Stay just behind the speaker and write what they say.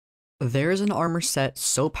There's an armor set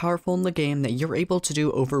so powerful in the game that you're able to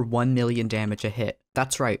do over 1 million damage a hit.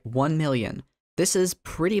 That's right, 1 million. This is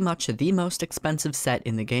pretty much the most expensive set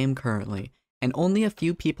in the game currently, and only a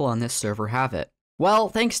few people on this server have it. Well,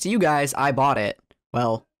 thanks to you guys, I bought it.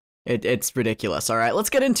 Well, it's ridiculous. Alright, let's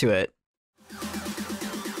get into it.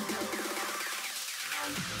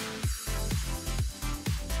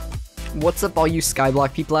 What's up all you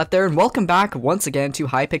Skyblock people out there, and welcome back once again to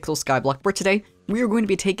Hypixel Skyblock, where today we are going to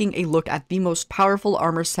be taking a look at the most powerful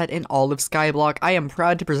armor set in all of Skyblock. I am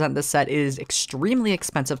proud to present this set. It is extremely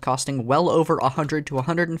expensive, costing well over 100 to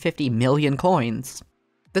 150 million coins.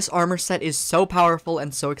 This armor set is so powerful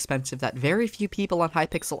and so expensive that very few people on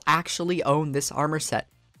Hypixel actually own this armor set.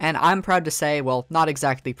 And I'm proud to say, well, not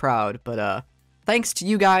exactly proud, but thanks to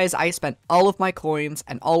you guys, I spent all of my coins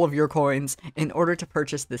and all of your coins in order to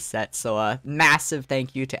purchase this set, so massive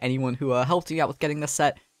thank you to anyone who helped me out with getting this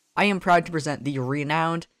set. I am proud to present the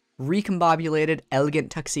renowned, recombobulated,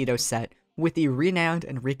 elegant tuxedo set with the renowned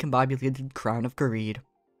and recombobulated Crown of Greed.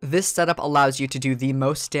 This setup allows you to do the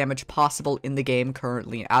most damage possible in the game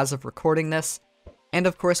currently as of recording this, and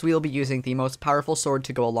of course we will be using the most powerful sword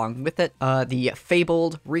to go along with it, the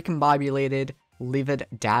fabled, recombobulated, livid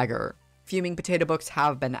dagger. Fuming potato books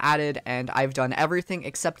have been added, and I've done everything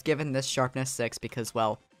except given this sharpness 6 because,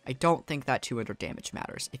 well, I don't think that 200 damage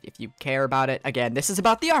matters. If you care about it, again, this is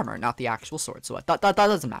about the armor, not the actual sword, so that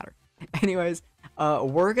doesn't matter. Anyways,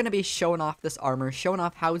 we're going to be showing off this armor, showing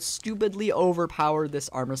off how stupidly overpowered this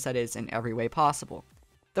armor set is in every way possible.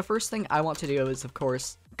 The first thing I want to do is, of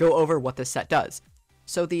course, go over what this set does.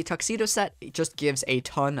 So the tuxedo set just gives a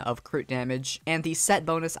ton of crit damage, and the set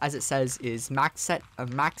bonus, as it says, is max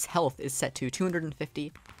health is set to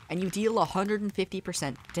 250, and you deal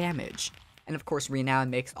 150% damage. And of course, Renown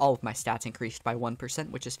makes all of my stats increased by 1%,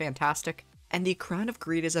 which is fantastic. And the Crown of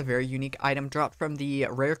Greed is a very unique item dropped from the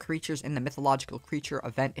Rare Creatures in the Mythological Creature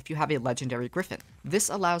event if you have a Legendary Griffin. This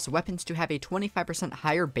allows weapons to have a 25%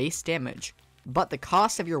 higher base damage, but the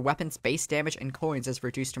cost of your weapon's base damage and coins is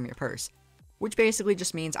reduced from your purse. Which basically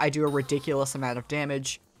just means I do a ridiculous amount of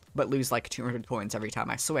damage, but lose like 200 coins every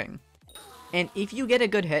time I swing. And if you get a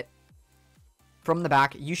good hit from the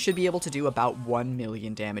back, you should be able to do about 1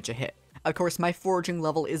 million damage a hit. Of course, my foraging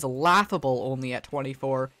level is laughable only at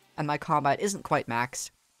 24, and my combat isn't quite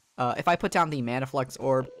maxed. If I put down the Mana Flux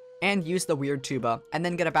Orb and use the weird tuba, and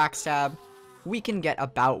then get a backstab, we can get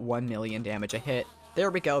about 1 million damage a hit.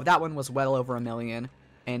 There we go, that one was well over 1 million.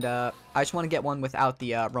 And I just want to get one without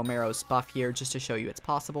the Romero's buff here, just to show you it's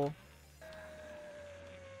possible.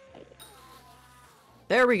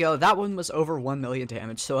 There we go, that one was over 1 million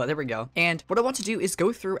damage, so there we go. And what I want to do is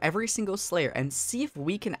go through every single Slayer and see if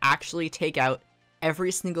we can actually take out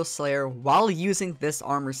every single Slayer while using this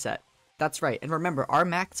armor set. That's right, and remember, our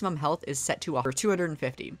maximum health is set to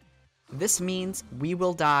 250. This means we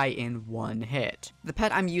will die in one hit. The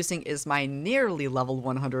pet I'm using is my nearly level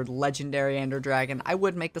 100 legendary Ender Dragon. I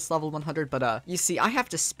would make this level 100, but you see, I have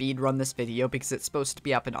to speed run this video because it's supposed to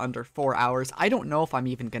be up in under 4 hours. I don't know if I'm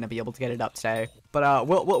even gonna be able to get it up today, but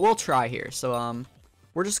we'll try here. So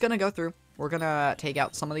we're just gonna go through. We're gonna take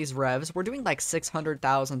out some of these revs. We're doing like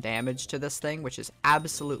 600,000 damage to this thing, which is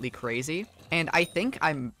absolutely crazy. And I think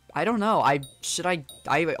I don't know, I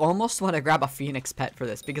almost want to grab a Phoenix pet for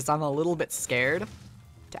this because I'm a little bit scared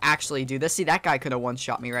to actually do this. See, that guy could have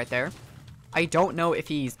one-shot me right there. I don't know if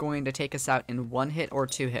he's going to take us out in 1 hit or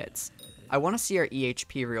 2 hits. I want to see our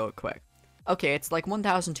EHP real quick. Okay, it's like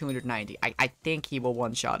 1,290. I think he will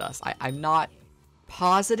one-shot us. I'm not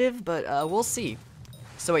positive, but we'll see.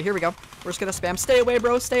 So wait, here we go. We're just gonna spam. Stay away,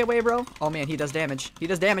 bro. Stay away, bro. Oh man, he does damage. He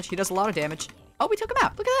does damage. He does a lot of damage. Oh, we took him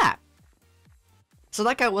out. Look at that. So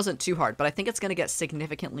that guy wasn't too hard, but I think it's going to get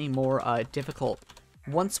significantly more difficult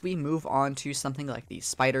once we move on to something like these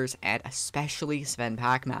spiders and especially Sven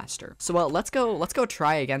Packmaster. So let's go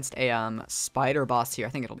try against a spider boss here. I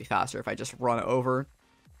think it'll be faster if I just run over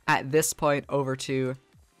at this point over to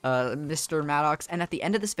Mr. Maddox, and at the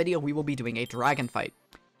end of this video we will be doing a dragon fight.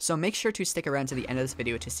 So make sure to stick around to the end of this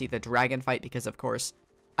video to see the dragon fight because of course,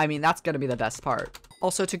 I mean, that's going to be the best part.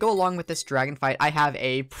 Also, to go along with this dragon fight, I have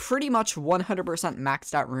a pretty much 100%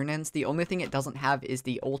 maxed out rune-ins. The only thing it doesn't have is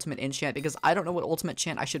the ultimate enchant, because I don't know what ultimate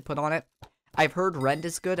chant I should put on it. I've heard Rend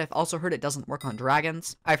is good. I've also heard it doesn't work on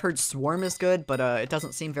dragons. I've heard Swarm is good, but it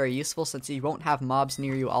doesn't seem very useful since you won't have mobs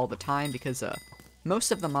near you all the time, because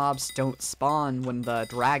most of the mobs don't spawn when the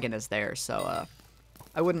dragon is there, so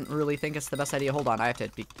I wouldn't really think it's the best idea. Hold on, I have to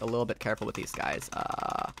be a little bit careful with these guys.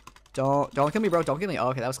 Don't kill me, bro. Don't kill me. Oh,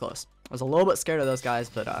 okay, that was close. I was a little bit scared of those guys,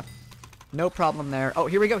 but no problem there. Oh,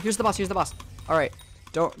 here we go. Here's the boss. Here's the boss. All right.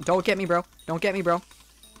 Don't get me, bro. Don't get me, bro.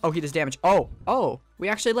 Oh, he does damage. Oh, we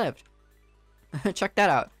actually lived. Check that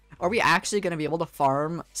out. Are we actually going to be able to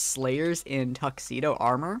farm Slayers in tuxedo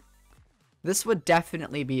armor? This would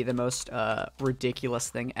definitely be the most ridiculous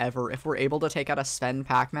thing ever if we're able to take out a Sven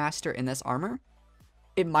Packmaster in this armor.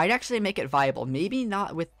 It might actually make it viable. Maybe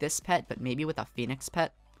not with this pet, but maybe with a Phoenix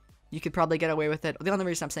pet. You could probably get away with it. The only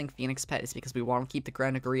reason I'm saying Phoenix pet is because we want to keep the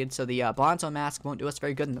Grand Agreed, so the Bonzo mask won't do us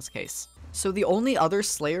very good in this case. So the only other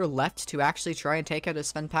Slayer left to actually try and take out is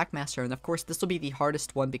Sven Packmaster, and of course this will be the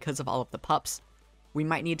hardest one because of all of the pups. We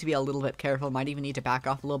might need to be a little bit careful, might even need to back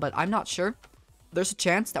off a little bit. I'm not sure. There's a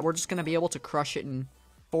chance that we're just going to be able to crush it in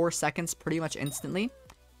 4 seconds pretty much instantly.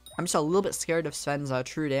 I'm just a little bit scared of Sven's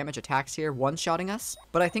true damage attacks here, one-shotting us.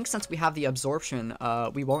 But I think since we have the absorption,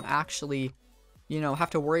 we won't actually, you know, have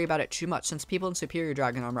to worry about it too much, since people in superior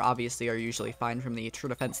dragon armor obviously are usually fine from the true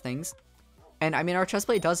defense things. And I mean, our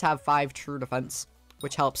chestplate does have 5 true defense,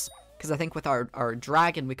 which helps, because I think with our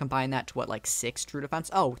dragon, we combine that to what, like 6 true defense?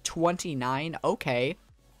 Oh, 29, okay.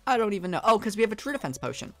 I don't even know. Oh, because we have a true defense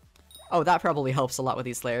potion. Oh, that probably helps a lot with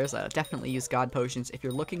these Slayers. Definitely use God Potions if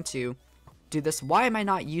you're looking to do this. Why am I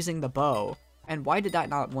not using the bow? And why did that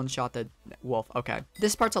not one-shot the wolf? Okay.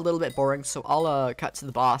 This part's a little bit boring, so I'll cut to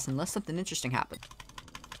the boss unless something interesting happened.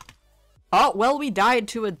 Oh, well, we died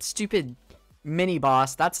to a stupid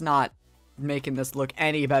mini-boss. That's not making this look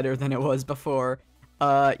any better than it was before.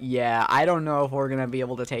 Yeah, I don't know if we're gonna be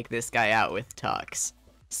able to take this guy out with Tux.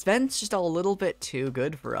 Sven's just a little bit too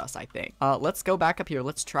good for us, I think. Let's go back up here.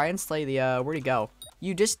 Let's try and slay the, where'd he go?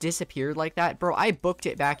 You just disappeared like that? Bro, I booked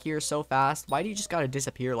it back here so fast. Why do you just gotta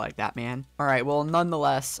disappear like that, man? Alright, well,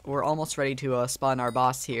 nonetheless, we're almost ready to, spawn our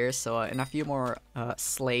boss here. So, in a few more,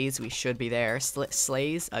 slays, we should be there.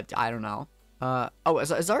 Slays? I don't know. Oh,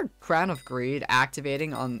 is our Crown of Greed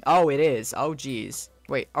activating on... Oh, it is. Oh, geez.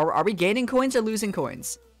 Wait, are we gaining coins or losing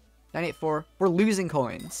coins? 984. We're losing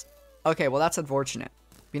coins. Okay, well, that's unfortunate.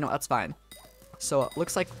 You know, that's fine. So, it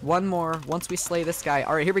looks like one more once we slay this guy.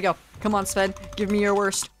 Alright, here we go. Come on, Sven. Give me your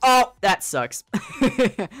worst. Oh, that sucks.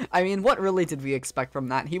 I mean, what really did we expect from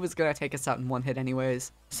that? He was gonna take us out in one hit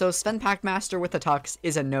anyways. So, Sven Packmaster with a Tux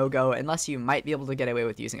is a no-go unless you might be able to get away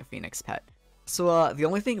with using a Phoenix pet. So, the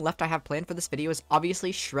only thing left I have planned for this video is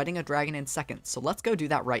obviously shredding a dragon in seconds. So, let's go do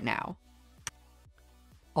that right now.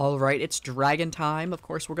 Alright, it's dragon time. Of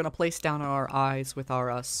course, we're gonna place down our eyes with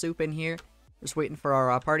our soup in here. Just waiting for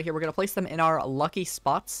our party here. We're going to place them in our lucky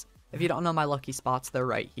spots. If you don't know my lucky spots, they're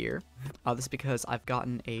right here. This is because I've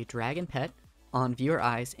gotten a dragon pet on viewer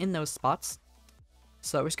eyes in those spots.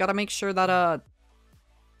 So we just got to make sure that,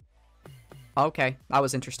 okay, that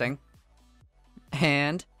was interesting.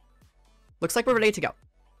 And looks like we're ready to go.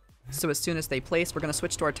 So as soon as they place, we're going to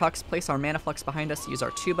switch to our Tux, place our Mana Flux behind us, use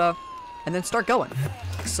our Tuba, and then start going.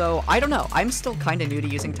 So, I don't know. I'm still kind of new to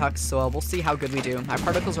using Tux, so we'll see how good we do. My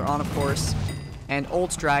particles are on, of course. And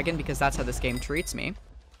Old Dragon, because that's how this game treats me.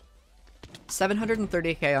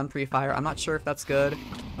 730k on pre-fire. I'm not sure if that's good.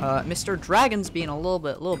 Mr. Dragon's being a little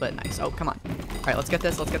bit nice. Oh, come on. Alright, let's get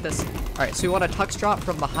this, let's get this. Alright, so we want a Tux drop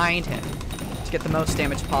from behind him to get the most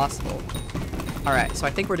damage possible. Alright, so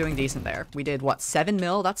I think we're doing decent there. We did, what, 7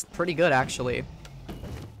 mil? That's pretty good, actually.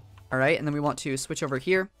 Alright, and then we want to switch over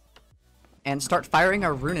here and start firing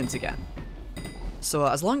our runins again. So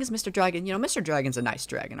as long as Mr. Dragon, you know, Mr. Dragon's a nice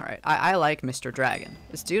dragon, alright. I like Mr. Dragon.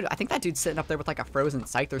 This dude, I think that dude's sitting up there with like a frozen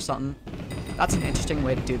scythe or something. That's an interesting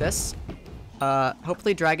way to do this.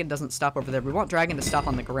 Hopefully Dragon doesn't stop over there. We want Dragon to stop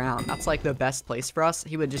on the ground. That's like the best place for us.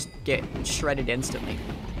 He would just get shredded instantly.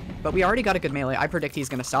 But we already got a good melee. I predict he's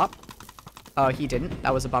gonna stop. He didn't.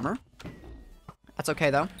 That was a bummer. That's okay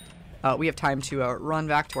though. We have time to run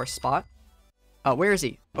back to our spot. Where is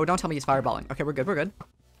he? Oh, don't tell me he's fireballing. Okay, we're good, we're good.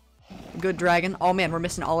 Good dragon. Oh man, we're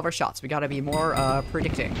missing all of our shots. We gotta be more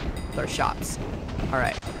predicting with our shots.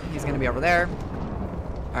 Alright, he's gonna be over there.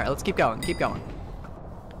 Alright, let's keep going, keep going.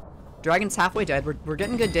 Dragon's halfway dead. We're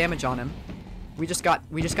getting good damage on him. We just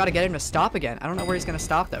gotta get him to stop again. I don't know where he's gonna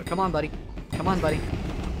stop though. Come on, buddy. Come on, buddy.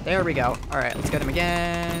 There we go. Alright, let's get him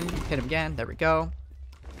again. Hit him again. There we go.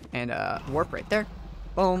 And warp right there.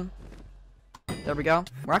 Boom. There we go.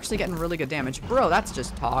 We're actually getting really good damage. Bro, that's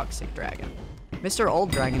just toxic dragon. Mr. Old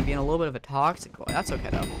Dragon being a little bit of a toxic boy. That's okay,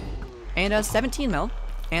 though. And 17 mil.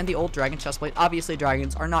 And the Old Dragon chestplate. Obviously,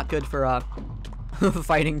 dragons are not good for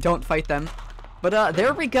fighting. Don't fight them. But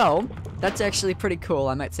there we go. That's actually pretty cool.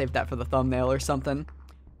 I might save that for the thumbnail or something.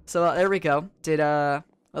 So there we go.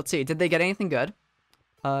 Let's see. Did they get anything good?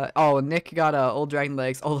 Oh, Nick got Old Dragon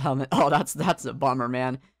legs, Old helmet. Oh, that's a bummer,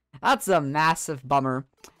 man. That's a massive bummer.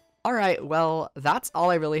 Alright, well, that's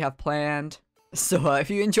all I really have planned. So,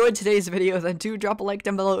 if you enjoyed today's video, then do drop a like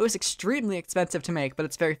down below. It was extremely expensive to make, but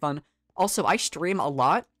it's very fun. Also, I stream a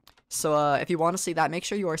lot, So if you want to see that, make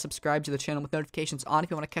sure you are subscribed to the channel with notifications on if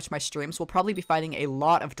you want to catch my streams. We'll probably be fighting a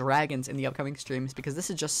lot of dragons in the upcoming streams because this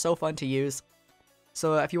is just so fun to use.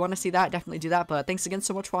 So if you want to see that, definitely do that. But thanks again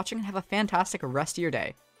so much for watching and have a fantastic rest of your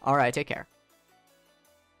day. Alright, take care.